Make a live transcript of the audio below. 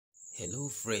Hello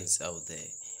friends out there.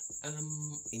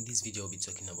 In this video I'll be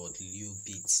talking about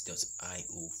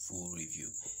Leobits.io full review.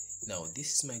 Now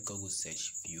this is my Google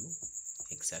search view,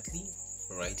 exactly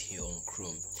right here on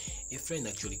Chrome. A friend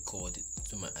actually called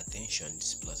to my attention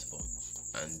this platform,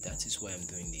 and that is why I'm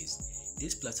doing this.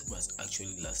 This platform has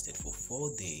actually lasted for 4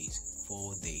 days,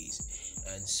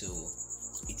 and so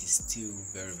it is still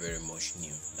very much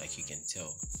new, like you can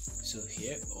tell. So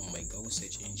here on my Google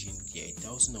search engine, there are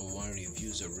 1001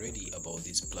 reviews already about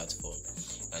this platform,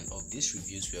 and of these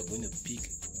reviews we are going to pick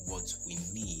what we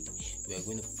need. We are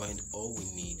going to find all we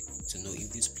need to know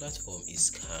if this platform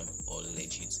is scam or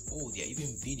legit. Oh, there are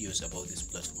even videos about this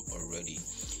platform already,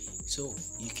 so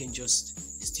you can just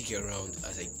stick around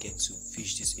as I get to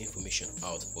fish this information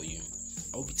out for you.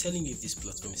 I'll be telling you if this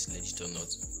platform is legit or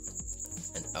not,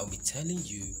 and I'll be telling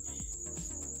you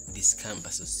the scam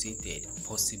associated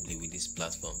possibly with this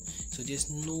platform. So there's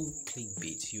no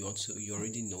clickbait. You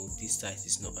already know this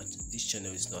this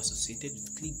channel is not associated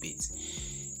with clickbait.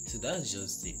 So that's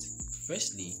just it.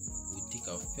 Firstly, we'll take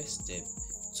our first step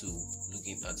to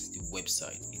looking at the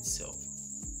website itself.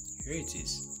 Here it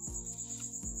is.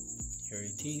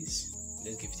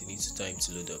 Let's give it a little time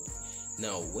to load up.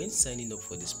 Now, when signing up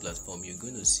for this platform, you're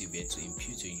going to see where to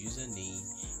input your username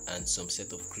and some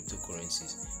set of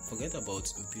cryptocurrencies. Forget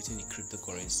about inputting the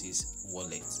cryptocurrencies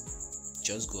wallet.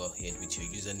 Just go ahead with your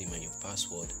username and your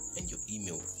password and your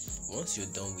email. Once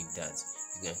you're done with that,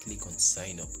 you can click on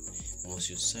sign up. Once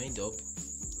you're signed up,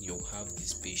 you'll have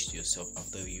this page to yourself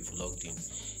after you've logged in.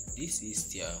 This is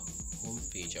their home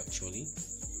page actually.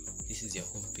 This is their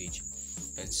home page.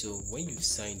 And so when you've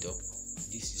signed up,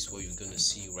 this is what you're going to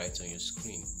see right on your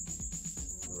screen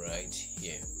right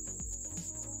here.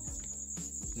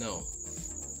 Now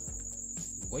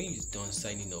when you're done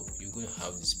signing up, you're going to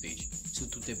have this page. So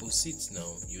to deposit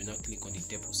now, you now click on the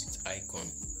deposit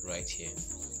icon right here.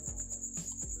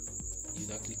 You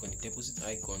now click on the deposit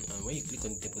icon, and when you click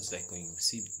on the deposit icon, you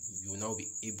see you will now be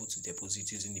able to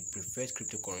deposit using the preferred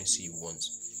cryptocurrency you want,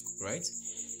 right?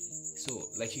 So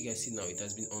like you can see now, it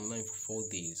has been online for 4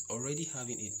 days, already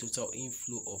having a total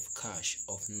inflow of cash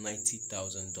of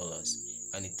 $90,000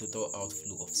 and a total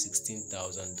outflow of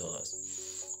 $16,000.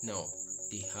 Now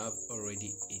they have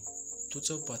already a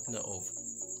total partner of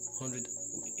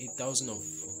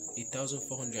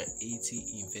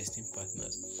 8,480 investing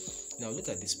partners. Now look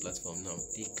at this platform. Now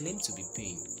they claim to be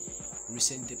paying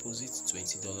recent deposits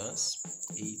 $20,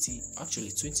 80.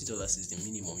 Actually, $20 is the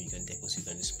minimum you can deposit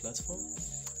on this platform,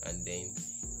 and then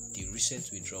the recent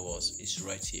withdrawals is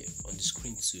right here on the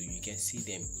screen too. You can see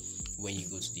them when you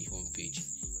go to the home page.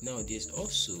 Now there's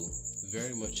also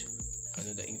very much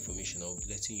another information I'll be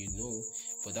letting you know,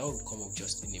 but that will come up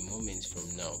just in a moment from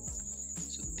now.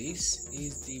 So this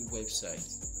is the website.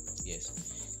 Yes.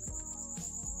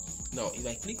 Now if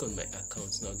I click on my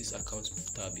account, now this account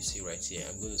tab you see right here,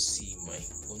 I'm going to see my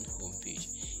own home page.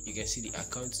 You can see the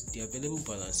account, the available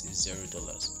balance is $0.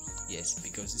 Yes,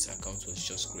 because this account was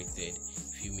just created a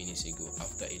few minutes ago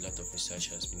after a lot of research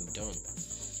has been done.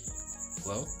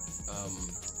 Well,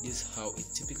 this is how it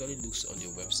typically looks on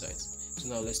your website. So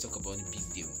now let's talk about the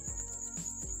big deal.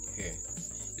 Here,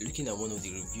 looking at one of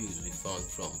the reviews we found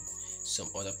from some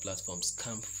other platforms,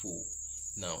 Scamful.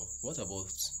 Now, what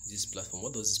about this platform?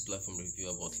 What does this platform review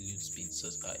about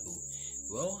Leobits.io?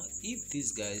 Well, if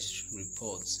this guy's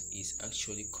report is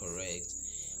actually correct,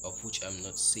 of which I'm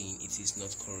not saying it is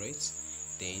not correct,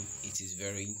 then it is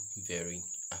very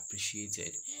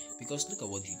appreciated, because look at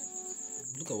what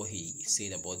he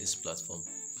said about this platform.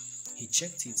 He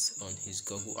checked it on his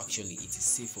Google. Actually, it is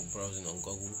safe for browsing on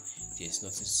Google. There's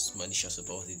nothing malicious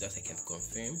about it. That I can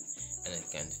confirm, and I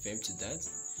can affirm to that.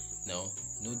 Now,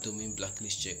 no domain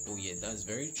blacklist check. Oh yeah, that's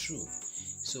very true.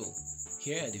 So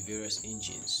here are the various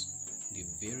engines you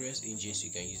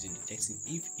can use in detecting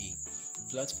if a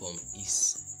platform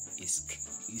is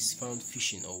found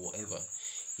phishing or whatever.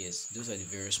 Yes, those are the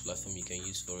various platforms you can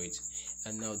use for it.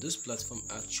 And now those platforms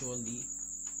actually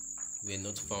were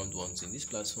not found wanting. This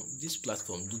platform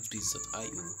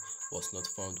Leobits.io was not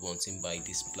found wanting by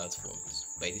these platforms,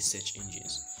 by these search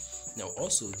engines. Now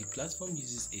also the platform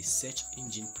uses a search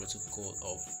engine protocol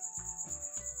of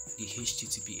the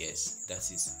HTTPS.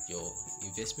 That is, your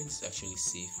investment is actually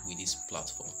safe with this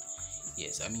platform.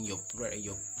 Yes, I mean your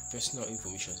personal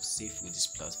information is safe with this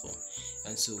platform,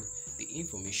 and so the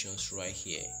informations right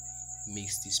here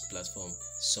makes this platform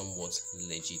somewhat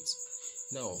legit.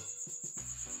 Now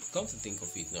come to think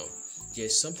of it, now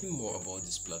there's something more about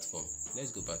this platform.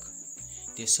 Let's go back.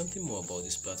 There's something more about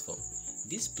this platform.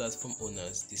 These platform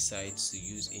owners decide to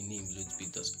use a name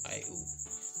Leobits.io.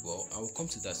 Well, I will come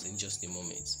to that in just a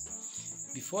moment.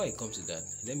 Before I come to that,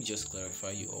 let me just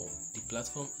clarify you all. The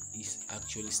platform is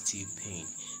actually still paying.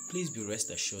 Please be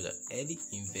rest assured that early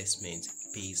investment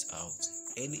pays out.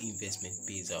 Early investment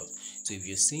pays out. So if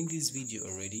you're seeing this video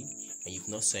already and you've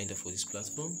not signed up for this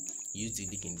platform, use the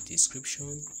link in the description,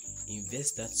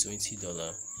 invest that $20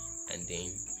 and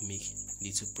then make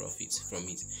little profits from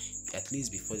it, at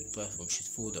least before the platform should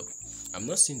fold up. I'm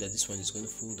not saying that this one is going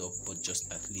to fold up, but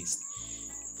just at least.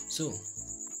 So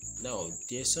now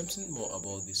there's something more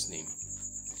about this name,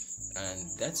 and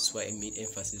that's why I made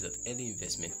emphasis that early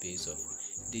investment pays off.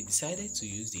 They decided to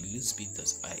use the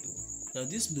Leobits.io. Now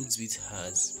this Leobits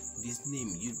has this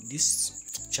name,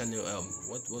 this channel,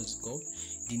 what was it called?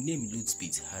 The name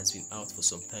Leobits has been out for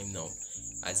some time now.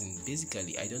 As in,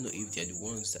 basically, I don't know if they're the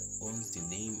ones that owns the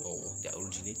name or that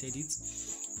originated it,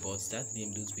 but that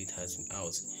name Leobits has been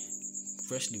out.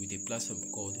 Firstly, with a platform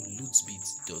called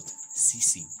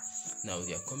Leobits.cc. Now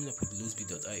they are coming up with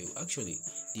Leobits.io. Actually,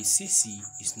 the CC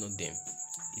is not them.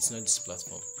 It's not this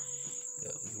platform,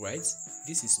 right?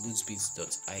 This is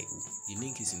Leobits.io. The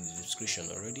link is in the description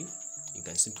already. You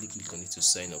can simply click on it to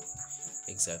sign up.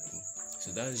 Exactly.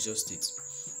 So that's just it.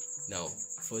 Now,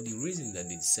 for the reason that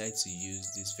they decide to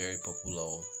use this very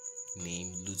popular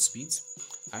name Leobits,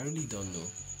 I really don't know,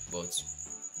 but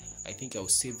I think I'll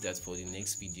save that for the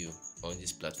next video on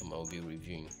this platform I'll be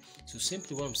reviewing. So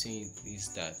simply what I'm saying is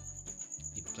that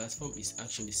the platform is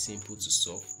actually simple to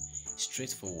solve,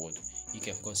 straightforward. You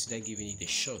can consider giving it a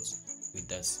shot with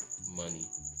that money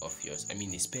of yours. I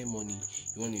mean, you spare money,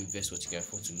 you want to invest what you can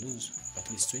afford to lose, at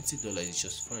least $20 is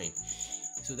just fine.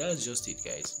 So that's just it,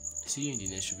 guys. See you in the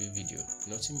next review video.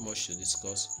 Nothing much to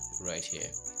discuss right here.